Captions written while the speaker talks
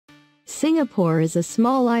Singapore is a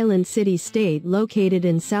small island city-state located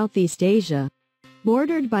in Southeast Asia,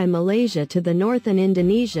 bordered by Malaysia to the north and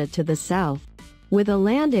Indonesia to the south, with a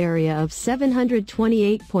land area of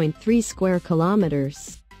 728.3 square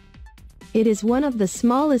kilometers. It is one of the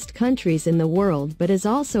smallest countries in the world but is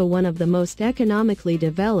also one of the most economically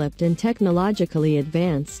developed and technologically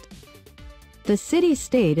advanced. The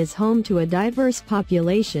city-state is home to a diverse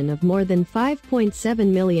population of more than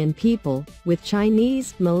 5.7 million people, with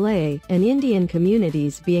Chinese, Malay, and Indian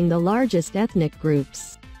communities being the largest ethnic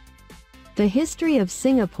groups. The history of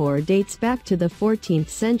Singapore dates back to the 14th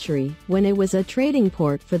century, when it was a trading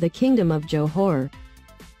port for the Kingdom of Johor.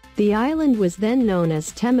 The island was then known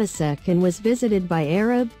as Temasek and was visited by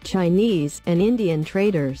Arab, Chinese, and Indian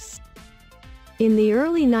traders. In the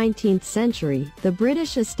early 19th century, the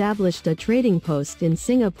British established a trading post in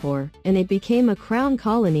Singapore, and it became a crown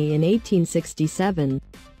colony in 1867.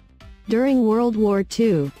 During World War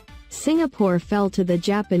II, Singapore fell to the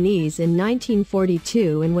Japanese in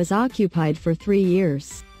 1942 and was occupied for 3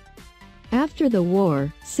 years. After the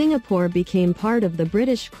war, Singapore became part of the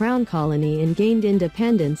British Crown Colony and gained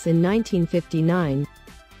independence in 1959.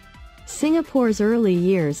 Singapore's early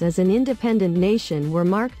years as an independent nation were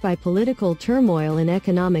marked by political turmoil and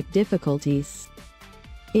economic difficulties.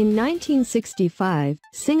 In 1965,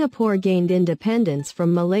 Singapore gained independence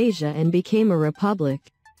from Malaysia and became a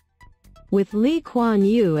republic, with Lee Kuan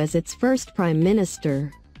Yew as its first prime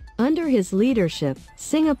minister. Under his leadership,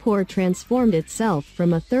 Singapore transformed itself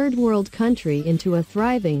from a third-world country into a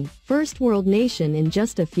thriving, first-world nation in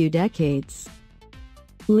just a few decades.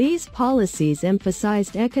 Lee's policies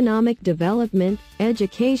emphasized economic development,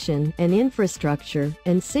 education, and infrastructure,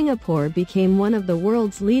 and Singapore became one of the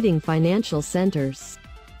world's leading financial centers.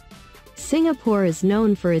 Singapore is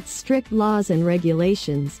known for its strict laws and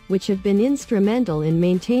regulations, which have been instrumental in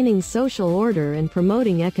maintaining social order and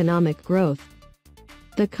promoting economic growth.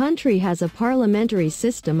 The country has a parliamentary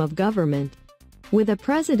system of government, with a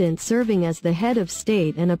president serving as the head of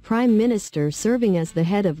state and a prime minister serving as the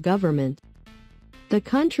head of government. The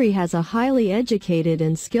country has a highly educated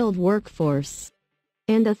and skilled workforce,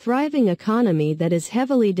 and a thriving economy that is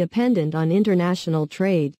heavily dependent on international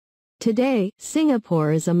trade. Today,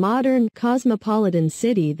 Singapore is a modern, cosmopolitan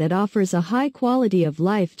city that offers a high quality of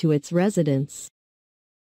life to its residents.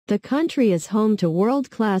 The country is home to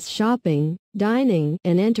world-class shopping, dining,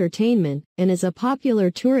 and entertainment, and is a popular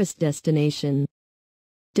tourist destination.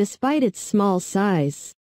 Despite its small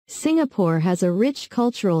size, Singapore has a rich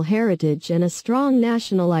cultural heritage and a strong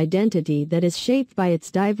national identity that is shaped by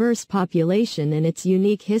its diverse population and its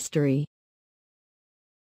unique history.